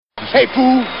Hey,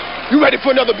 fool, you ready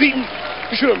for another beating?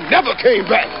 You should have never came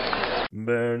back.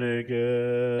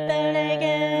 Bernigan.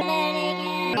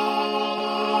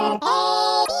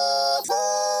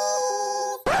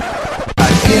 I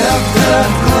give the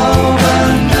globe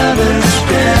another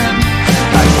spin.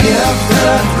 I give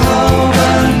the globe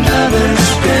another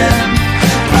spin.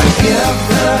 I give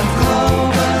the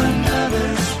globe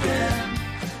another spin.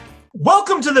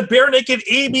 Welcome to the Bare Naked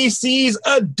ABC's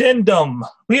Addendum.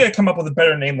 We gotta come up with a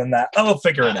better name than that. I'll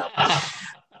figure it out.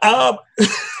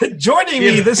 Joining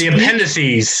me this the week,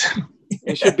 appendices.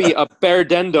 It should be a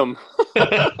Beardendum.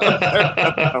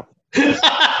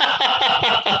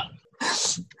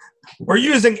 we're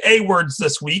using A words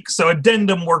this week, so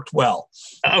addendum worked well.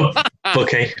 Oh,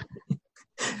 okay.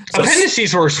 So-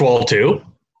 Appendices works well too.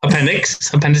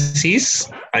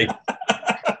 Appendices. I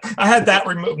had that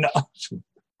removed. No.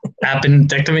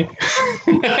 Appendectomy.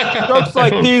 Jokes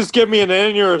like these give me an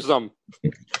aneurysm.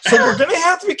 So we're going to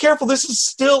have to be careful. This is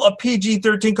still a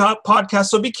PG-13 podcast,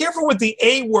 so be careful with the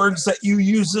A words that you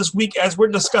use this week as we're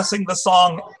discussing the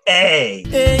song A.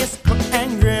 A is for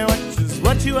angry, which is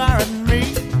what you are in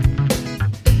me.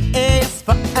 A is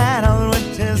for adult,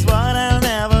 which is what I'll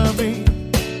never be.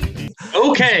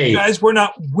 Okay. You guys were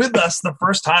not with us the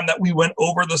first time that we went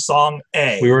over the song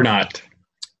A. We were not.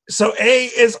 So A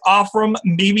is off from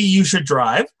Maybe You Should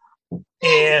Drive,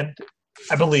 and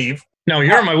I believe... No,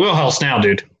 you're in my wheelhouse now,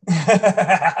 dude.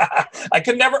 I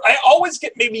always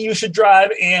get Maybe You Should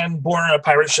Drive and Born on a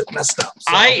Pirate Ship messed up.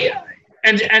 So.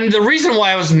 And the reason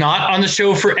why I was not on the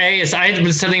show for A is I had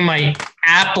been sending my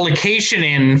application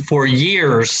in for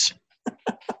years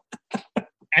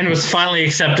and was finally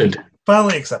accepted.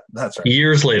 Finally accepted, that's right.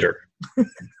 Years later.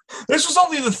 This was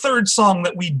only the third song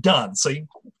that we'd done, so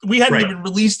we hadn't Right. even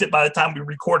released it by the time we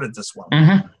recorded this one.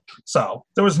 Mm-hmm. So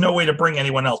there was no way to bring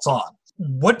anyone else on.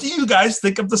 What do you guys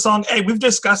think of the song? Hey, we've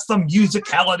discussed the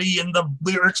musicality and the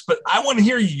lyrics, but I want to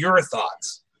hear your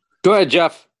thoughts. Go ahead,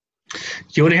 Jeff.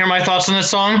 You want to hear my thoughts on this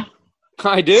song?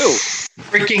 I do.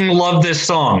 Freaking love this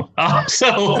song. As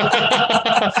I've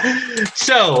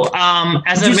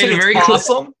made it very clear,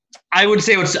 awesome? I would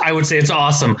say it's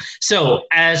awesome. So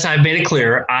as I've made it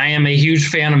clear, I am a huge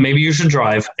fan of Maybe You Should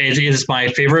Drive. It is my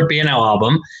favorite B&L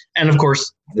album, and of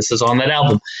course, this is on that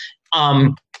album.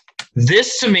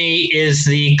 This to me is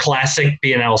the classic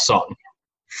B&L song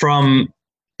from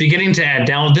beginning to end.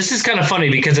 Now, this is kind of funny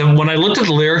because when I looked at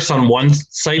the lyrics on one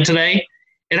site today,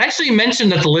 it actually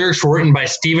mentioned that the lyrics were written by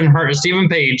Stephen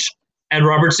Page, Ed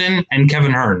Robertson, and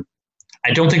Kevin Hearn.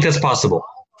 I don't think that's possible.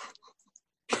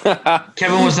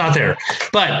 Kevin was not there.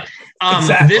 But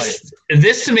Exactly.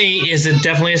 this to me is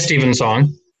definitely a Stephen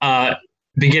song,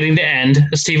 beginning to end.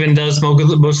 Stephen does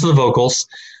most of the vocals.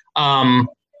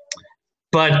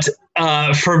 But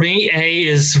for me, A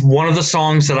is one of the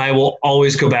songs that I will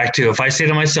always go back to. If I say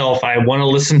to myself, I want to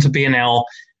listen to B&L,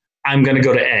 I'm going to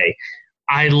go to A.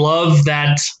 I love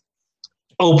that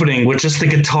opening with just the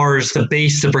guitars, the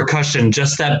bass, the percussion,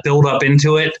 just that build up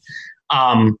into it.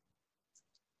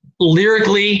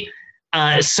 Lyrically,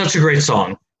 such a great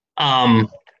song.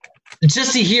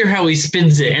 Just to hear how he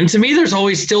spins it. And to me,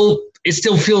 it still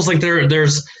feels like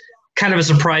there's kind of a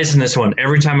surprise in this one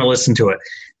every time I listen to it.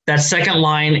 That second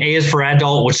line, A is for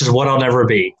adult, which is what I'll never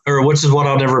be. Or which is what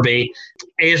I'll never be.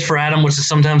 A is for Adam, which is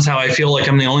sometimes how I feel like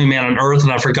I'm the only man on earth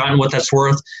and I've forgotten what that's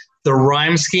worth. The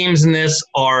rhyme schemes in this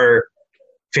are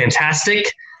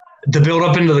fantastic. The build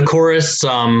up into the chorus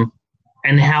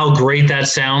and how great that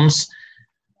sounds.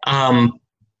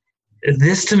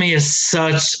 This to me is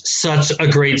such a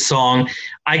great song.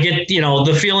 I get,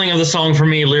 the feeling of the song for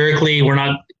me lyrically, we're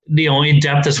not, in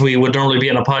depth as we would normally be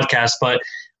in a podcast, but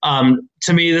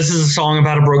to me, this is a song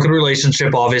about a broken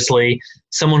relationship, obviously.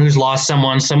 Someone who's lost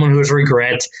someone who has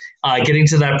regret. Getting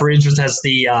to that bridge, which has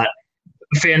the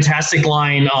fantastic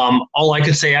line, all I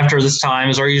could say after this time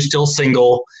is, are you still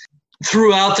single?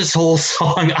 Throughout this whole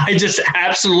song, I just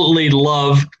absolutely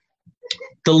love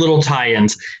the little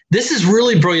tie-ins. This is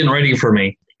really brilliant writing for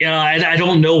me. I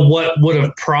don't know what would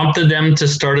have prompted them to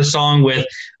start a song with,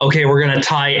 okay, we're going to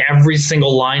tie every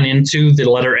single line into the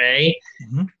letter A.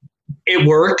 Mm-hmm. It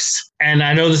works, and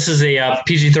I know this is a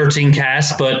PG-13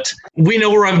 cast, but we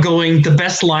know where I'm going. The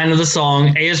best line of the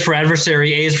song, A is for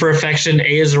adversary, A is for affection,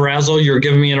 A is arousal, you're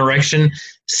giving me an erection.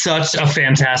 Such a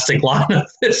fantastic line of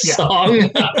this song.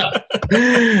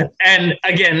 And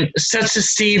again, such a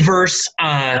Steve verse,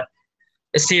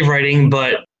 Steve writing,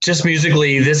 but just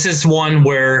musically, this is one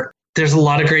where there's a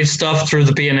lot of great stuff through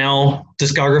the B&L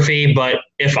discography, but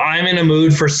if I'm in a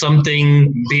mood for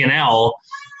something B&L,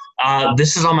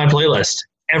 this is on my playlist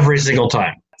every single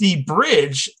time. the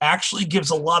bridge actually gives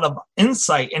a lot of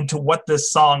insight into what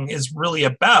this song is really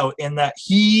about, in that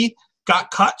he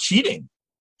got caught cheating.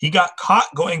 He got caught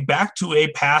going back to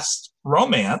a past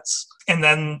romance and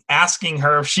then asking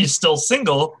her if she's still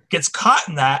single, gets caught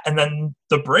in that, and then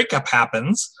the breakup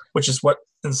happens, which is what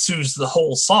ensues the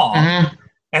whole song. Mm-hmm.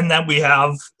 And then we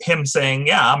have him saying,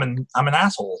 yeah, I'm an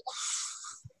asshole.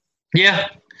 Yeah.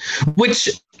 Which,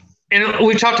 and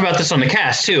we talked about this on the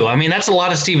cast too. I mean, that's a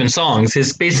lot of Steven songs,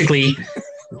 is basically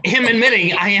him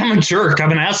admitting, I am a jerk,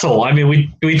 I'm an asshole. I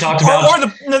mean, we talked about...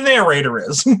 Or the narrator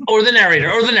is. Or the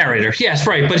narrator. Yes,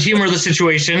 right. But humor the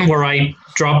situation where I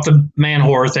dropped the man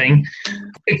whore thing.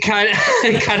 It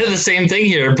kind of the same thing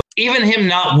here. But even him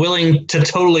not willing to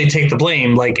totally take the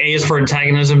blame, like A is for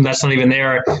antagonism, that's not even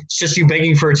there. It's just you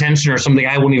begging for attention or something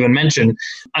I won't even mention.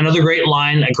 Another great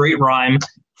line, a great rhyme.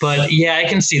 But yeah, I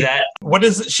can see that. What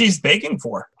is it she's begging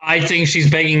for? I think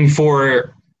she's begging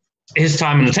for his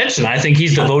time and attention. I think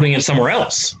he's devoting it somewhere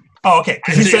else. Oh, okay.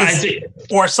 Because he says,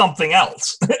 or something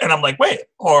else. And I'm like, wait,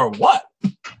 or what?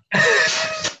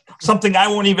 Something I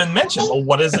won't even mention. Well,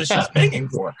 what is it she's begging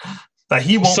for? That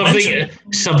he won't mention.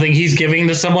 Something he's giving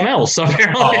to someone else,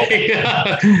 apparently. Oh,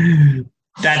 okay.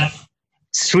 That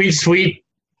sweet, sweet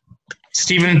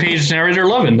Stephen Page narrator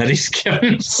loving that he's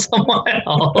giving to someone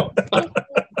else.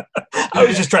 I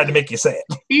was just trying to make you say it.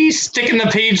 He's sticking the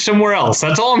page somewhere else.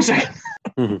 That's all I'm saying.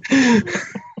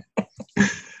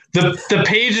 The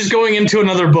page is going into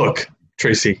another book,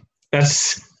 Tracy.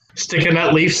 That's sticking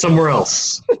that leaf somewhere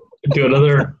else. Do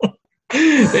another.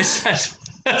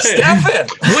 Stefan!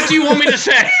 What do you want me to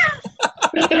say?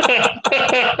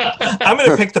 I'm going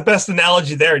to pick the best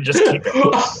analogy there and just keep it.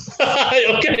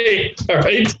 Okay. All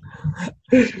right.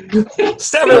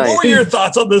 Stefan, what were your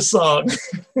thoughts on this song?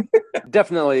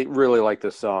 Definitely really like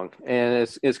this song. And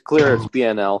it's clear it's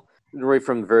BNL right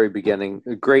from the very beginning.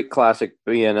 A great classic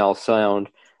BNL sound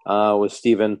with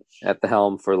Steven at the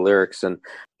helm for lyrics. And,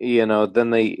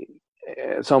 then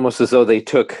it's almost as though they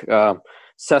took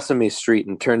Sesame Street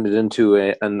and turned it into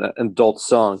an adult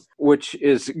song, which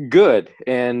is good.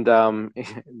 And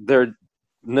they're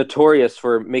notorious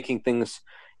for making things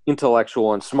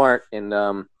intellectual and smart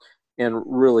and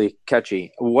really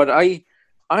catchy. What I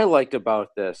liked about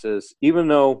this is, even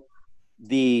though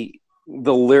the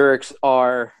lyrics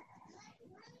are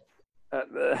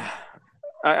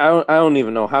I don't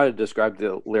even know how to describe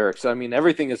the lyrics. I mean,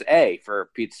 everything is A, for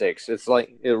Pete's sakes. It's like,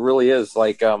 it really is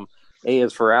like A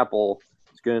is for apple,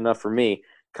 it's good enough for me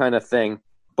kind of thing.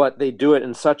 But they do it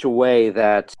in such a way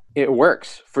that it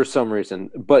works for some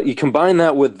reason. But you combine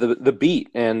that with the beat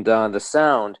and the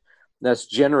sound that's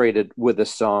generated with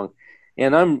this song,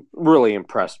 and I'm really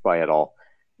impressed by it all.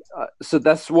 So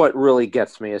that's what really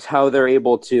gets me, is how they're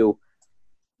able to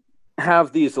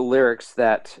have these lyrics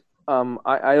that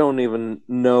I don't even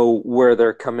know where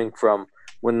they're coming from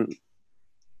when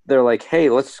they're like, hey,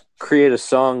 let's create a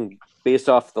song based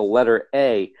off the letter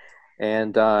A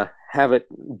and have it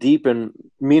deep and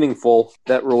meaningful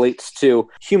that relates to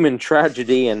human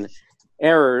tragedy and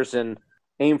errors and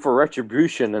aim for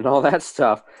retribution and all that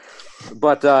stuff.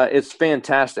 But it's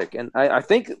fantastic. And I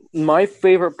think my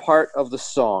favorite part of the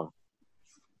song,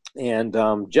 and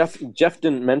Jeff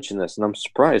didn't mention this, and I'm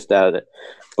surprised at it,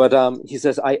 but he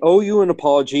says, I owe you an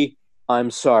apology,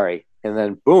 I'm sorry. And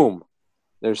then boom,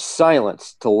 there's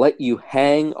silence to let you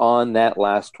hang on that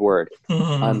last word.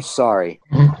 I'm sorry.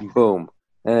 Boom.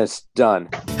 And it's done.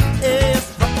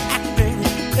 It's for acting,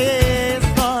 it's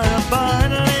for a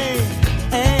bodily,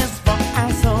 it's for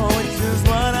asshole, which is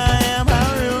what I am.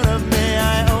 How rude of me,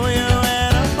 I owe you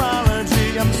an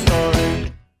apology, I'm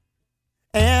sorry.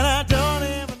 And I don't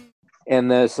even...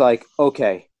 And then it's like,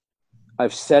 okay,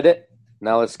 I've said it,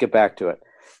 now let's get back to it.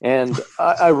 And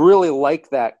I really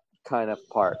like that kind of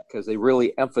part, because they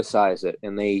really emphasize it,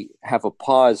 and they have a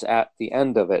pause at the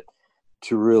end of it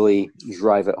to really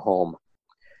drive it home.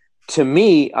 To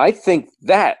me, I think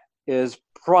that is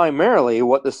primarily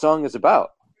what the song is about,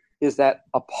 is that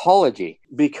apology,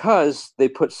 because they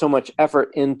put so much effort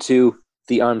into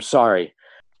the I'm sorry.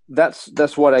 That's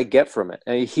what I get from it.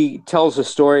 And he tells a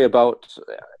story about,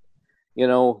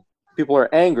 people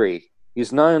are angry.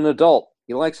 He's not an adult.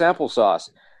 He likes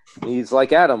applesauce. He's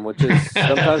like Adam, which is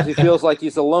sometimes he feels like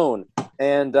he's alone.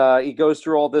 And he goes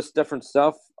through all this different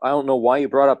stuff. I don't know why he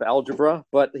brought up algebra,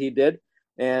 but he did.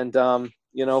 And,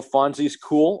 Fonzie's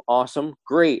cool, awesome,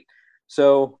 great.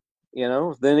 So,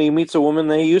 then he meets a woman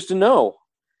that he used to know.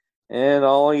 And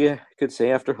all you could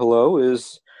say after hello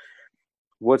is,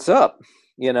 what's up?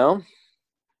 Are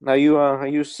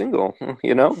you single?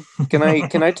 Can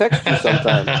I text you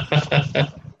sometime?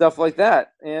 stuff like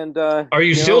that. And Are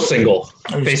you still single?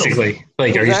 Are you Basically,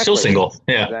 like, are you still Exactly. single?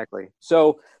 Yeah. Exactly.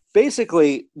 So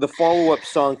basically, the follow-up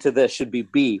song to this should be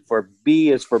B. B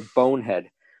is for Bonehead.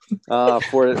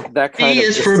 For that kind B of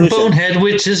is for decision. bonehead,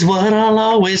 which is what I'll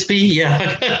always be.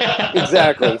 Yeah.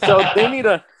 Exactly. So they need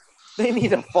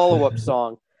a follow-up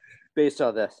song based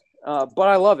on this. But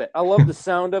I love it. I love the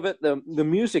sound of it. The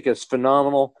music is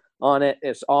phenomenal on it.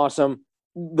 It's awesome.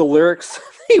 The lyrics,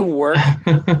 they work.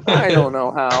 I don't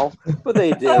know how, but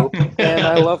they do. And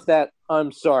I love that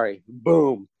I'm sorry.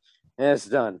 Boom. And it's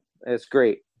done. It's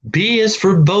great. B is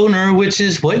for boner, which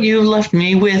is what you left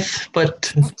me with.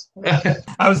 But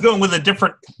I was going with a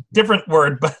different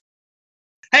word, but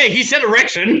hey, he said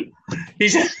erection. He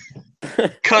said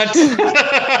cut.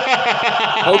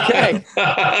 Okay.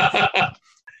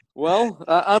 Well,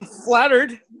 I'm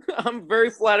flattered. I'm very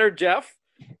flattered, Jeff,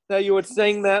 that you would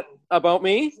sing that about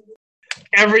me.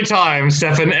 Every time,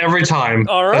 Stefan. Every time.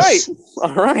 All right. That's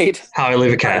All right. how I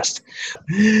leave a cast.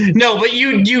 No, but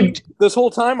you. This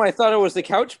whole time I thought it was the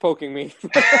couch poking me.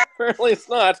 Apparently it's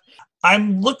not.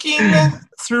 I'm looking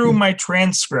through my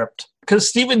transcript because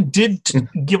Stephen did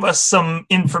give us some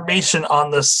information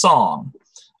on this song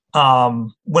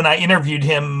when I interviewed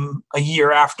him a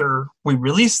year after we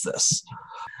released this.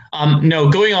 No,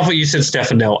 going off what you said,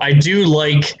 Stefan. No, I do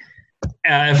like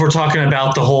if we're talking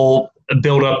about the whole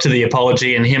build up to the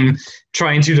apology and him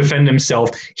trying to defend himself.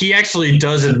 He actually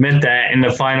does admit that in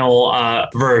the final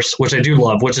verse, which I do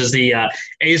love, which is the A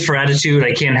is for attitude,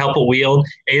 I can't help but wield.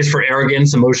 A is for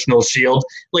arrogance, emotional shield.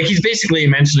 Like, he's basically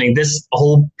mentioning this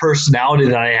whole personality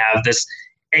that I have, this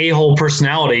a-hole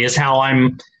personality is how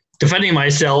I'm defending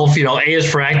myself. You know, A is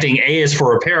for acting, A is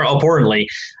for repair, abhorrently.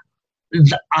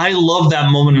 I love that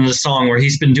moment in the song where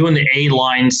he's been doing the A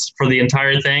lines for the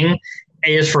entire thing.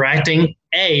 A is for acting.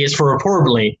 A is for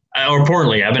abhorrently.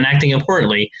 I've been acting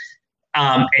abhorrently.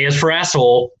 A is for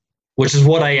asshole, which is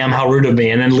what I am, how rude of me,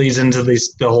 and then leads into the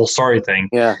whole sorry thing.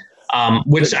 Yeah.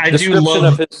 Which I do Description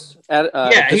love. Of his,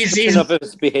 He's of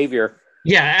his behavior.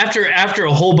 Yeah, after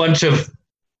a whole bunch of,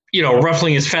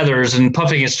 ruffling his feathers and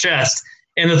puffing his chest,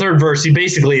 in the third verse, he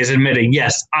basically is admitting,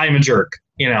 yes, I'm a jerk.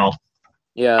 Yeah.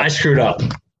 I screwed up.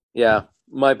 Yeah.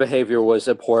 My behavior was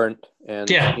abhorrent. And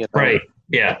Yeah, right.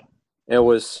 Yeah. It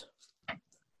was,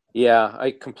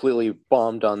 I completely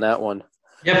bombed on that one.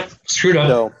 Yep, screwed up.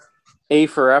 So, A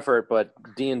for effort, but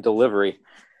D in delivery.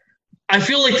 I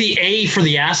feel like the A for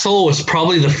the asshole was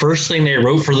probably the first thing they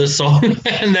wrote for this song,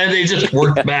 and then they just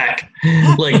worked back.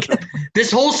 Like, this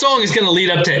whole song is going to lead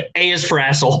up to A is for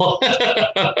asshole.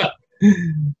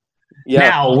 Yeah.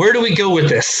 Now, where do we go with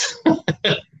this?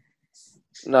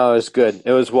 No, it was good.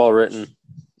 It was well written.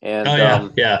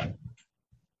 And yeah.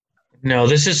 No,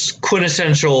 this is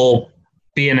quintessential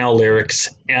B&L lyrics,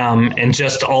 and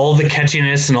just all the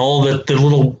catchiness and all the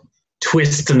little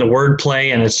twists and the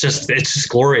wordplay, and it's just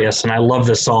glorious, and I love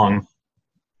this song.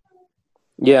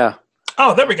 Yeah.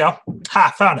 Oh, there we go.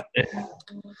 Ha, found it.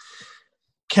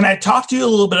 Can I talk to you a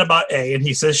little bit about A? And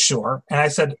he says, sure. And I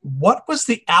said, what was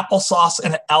the applesauce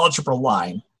and algebra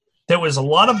line? There was a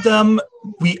lot of them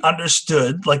we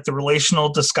understood, like the relational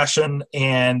discussion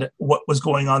and what was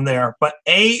going on there. But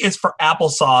A is for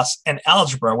applesauce and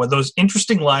algebra, with those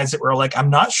interesting lines that were like, I'm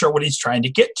not sure what he's trying to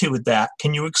get to with that.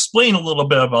 Can you explain a little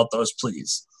bit about those,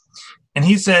 please? And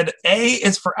he said, A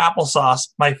is for applesauce,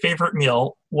 my favorite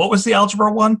meal. What was the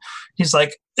algebra one? He's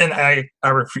like, and I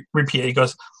repeat it. He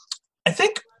goes, I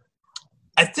think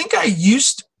I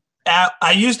used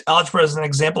algebra as an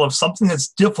example of something that's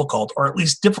difficult, or at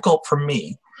least difficult for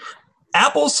me.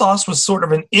 Applesauce was sort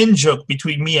of an in-joke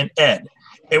between me and Ed.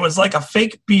 It was like a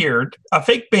fake band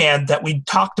that we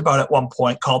talked about at one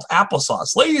point called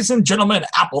Applesauce. Ladies and gentlemen,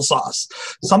 Applesauce.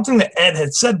 Something that Ed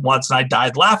had said once, and I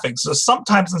died laughing. So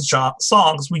sometimes in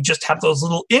songs, we just have those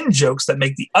little in-jokes that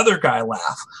make the other guy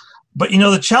laugh. But,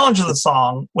 the challenge of the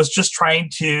song was just trying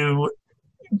to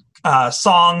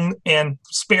song and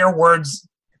spare words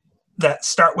that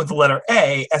start with the letter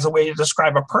A as a way to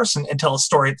describe a person and tell a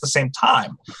story at the same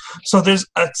time. So there's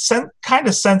a kind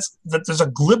of sense that there's a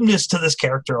glibness to this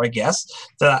character, I guess,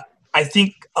 that I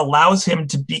think allows him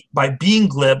to be, by being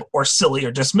glib or silly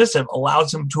or dismissive,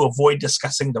 allows him to avoid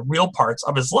discussing the real parts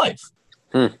of his life.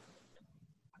 Okay.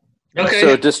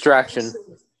 So distraction.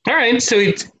 All right. So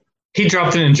he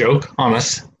dropped an in-joke on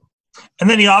us. And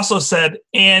then he also said,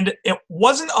 and it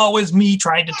wasn't always me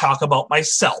trying to talk about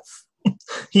myself.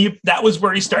 That was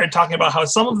where he started talking about how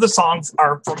some of the songs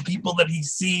are from people that he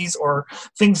sees or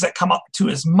things that come up to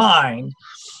his mind.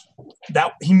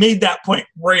 That he made that point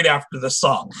right after the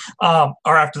song,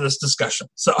 or after this discussion.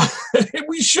 So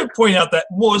we should point out that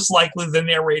most likely the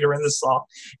narrator in this song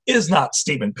is not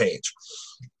Stephen Page.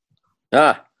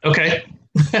 Ah, Okay.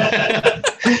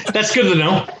 That's good to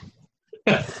know.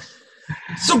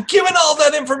 So given all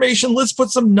that information, let's put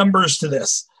some numbers to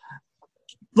this.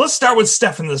 Let's start with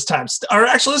Stefan this time. Or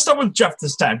actually, let's start with Jeff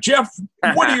this time. Jeff,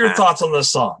 what are your thoughts on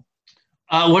this song?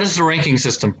 What is the ranking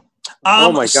system?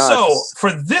 Oh my gosh. So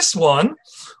for this one,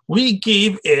 we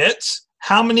gave it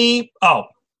how many? Oh,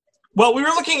 well, we were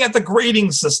looking at the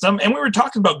grading system, and we were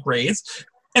talking about grades.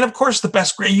 And of course, the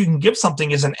best grade you can give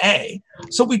something is an A.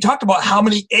 So we talked about how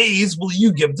many A's will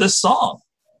you give this song?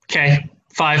 Okay,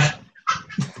 5.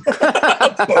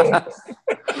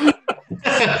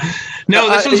 No,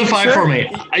 this one's a 5 for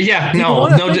me. Yeah, no.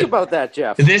 Think about that,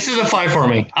 Jeff. This is a 5 for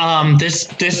me.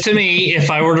 This to me, if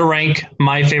I were to rank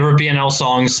my favorite BNL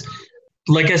songs,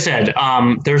 like I said,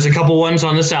 there's a couple ones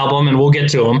on this album, and we'll get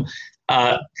to them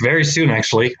very soon.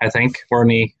 Actually, I think we're in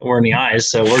the eyes,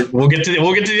 so we'll get to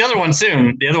the other one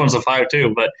soon. The other one's a 5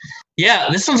 too, but yeah,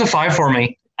 this one's a 5 for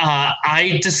me.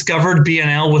 I discovered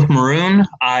BNL with Maroon.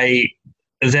 I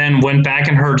then went back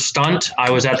and heard Stunt.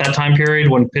 I was at that time period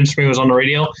when Pinch Me was on the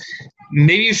radio.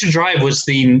 Maybe You Should Drive was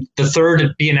the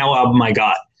third BNL album I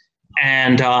got.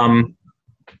 And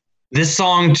this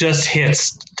song just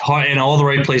hits in all the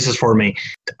right places for me.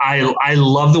 I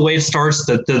love the way it starts,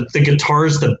 the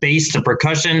guitars, the bass, the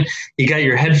percussion. You got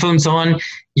your headphones on.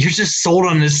 You're just sold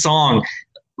on this song.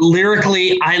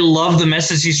 Lyrically, I love the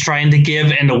message he's trying to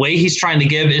give, and the way he's trying to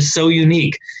give is so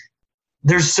unique.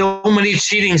 There's so many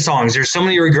cheating songs. There's so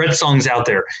many regret songs out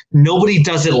there. Nobody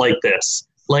does it like this.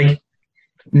 Like,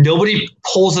 nobody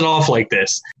pulls it off like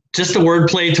this. Just the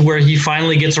wordplay to where he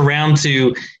finally gets around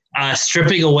to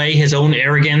stripping away his own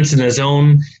arrogance and his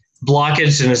own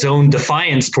blockage and his own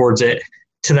defiance towards it,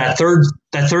 to that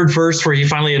third verse where he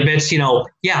finally admits,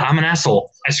 yeah, I'm an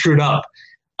asshole. I screwed up.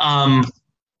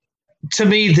 To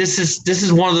me, this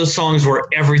is one of those songs where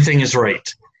everything is right.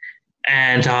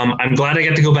 And I'm glad I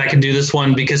got to go back and do this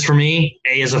one, because for me,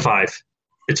 A is a 5.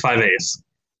 It's 5 A's.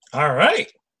 All right.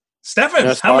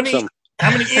 Stefan, how many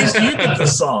A's do you give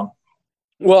this song?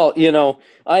 Well,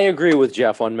 I agree with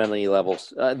Jeff on many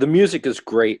levels. The music is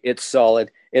great. It's solid.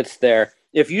 It's there.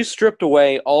 If you stripped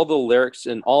away all the lyrics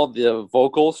and all the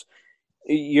vocals,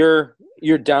 you're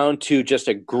down to just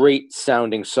a great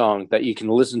sounding song that you can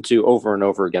listen to over and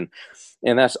over again.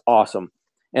 And that's awesome.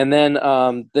 And then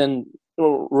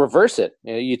reverse it.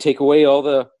 You take away all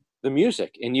the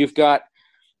music, and you've got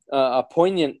a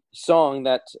poignant song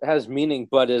that has meaning,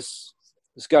 but it's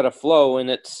got a flow, and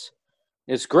it's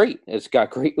great. It's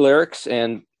got great lyrics,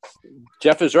 and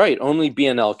Jeff is right. Only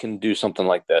BNL can do something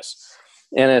like this,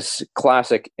 and it's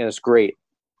classic, and it's great.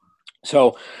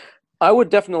 So I would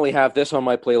definitely have this on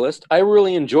my playlist. I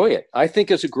really enjoy it. I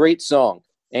think it's a great song,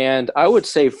 and I would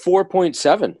say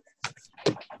 4.7.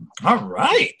 All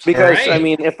right. Because, all right. I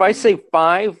mean, if I say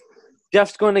 5,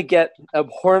 Jeff's going to get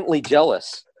abhorrently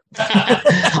jealous.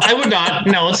 I would not.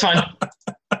 No, it's fine.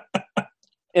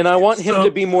 And I want him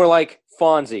to be more like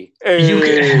Fonzie.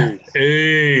 Hey.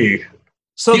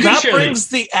 So You can that share brings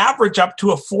the average up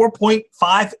to a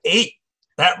 4.58.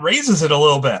 That raises it a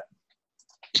little bit.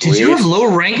 Did you have low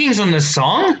rankings on this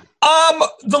song?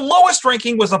 The lowest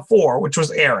ranking was a 4, which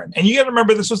was Aaron. And you got to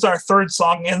remember, this was our third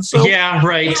song in. So Yeah,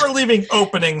 right. we were leaving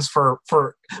openings but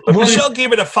Michelle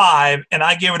gave it a 5, and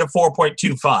I gave it a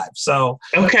 4.25. So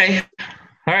Okay.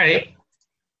 All right.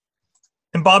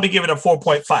 and Bobby gave it a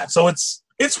 4.5. So it's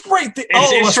right.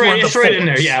 It's right in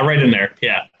there. Yeah, right in there.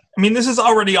 Yeah. I mean, this is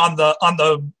already on the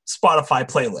Spotify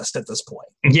playlist at this point.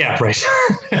 Yeah, right.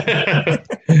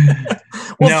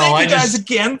 Well, thank you guys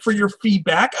again for your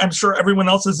feedback. I'm sure everyone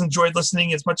else has enjoyed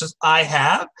listening as much as I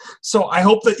have. So I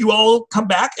hope that you all come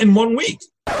back in 1 week.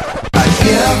 I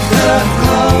give the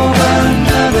globe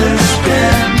another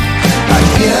spin. I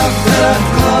give the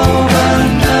globe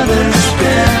another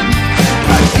spin.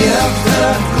 I give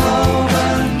the globe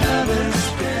another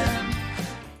spin.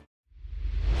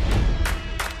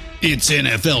 It's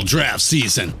NFL draft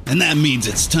season, and that means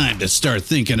it's time to start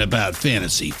thinking about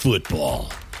fantasy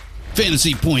football.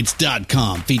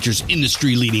 FantasyPoints.com features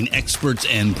industry-leading experts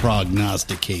and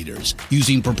prognosticators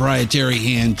using proprietary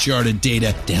hand-charted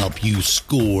data to help you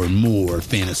score more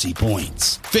fantasy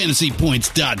points.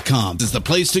 FantasyPoints.com is the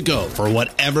place to go for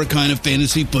whatever kind of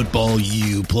fantasy football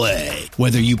you play.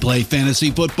 Whether you play fantasy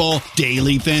football,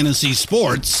 daily fantasy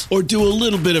sports, or do a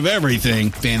little bit of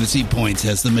everything, Fantasy Points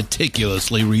has the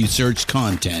meticulously researched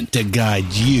content to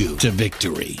guide you to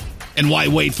victory. And why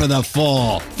wait for the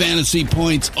fall? Fantasy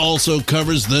Points also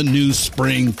covers the new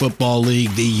spring football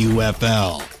league, the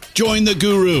UFL. Join the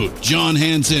guru, John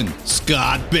Hansen,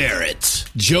 Scott Barrett,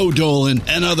 Joe Dolan,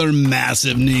 and other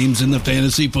massive names in the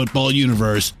fantasy football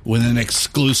universe with an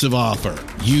exclusive offer.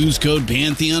 Use code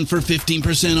Pantheon for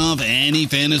 15% off any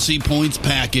Fantasy Points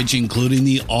package, including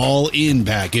the all-in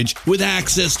package with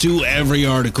access to every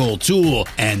article, tool,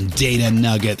 and data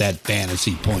nugget that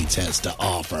Fantasy Points has to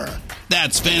offer.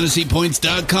 That's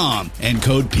fantasypoints.com and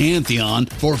code Pantheon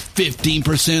for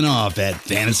 15% off at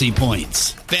Fantasy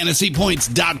Points.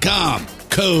 Fantasypoints.com,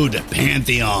 code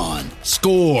Pantheon.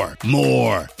 Score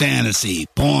more fantasy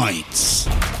points.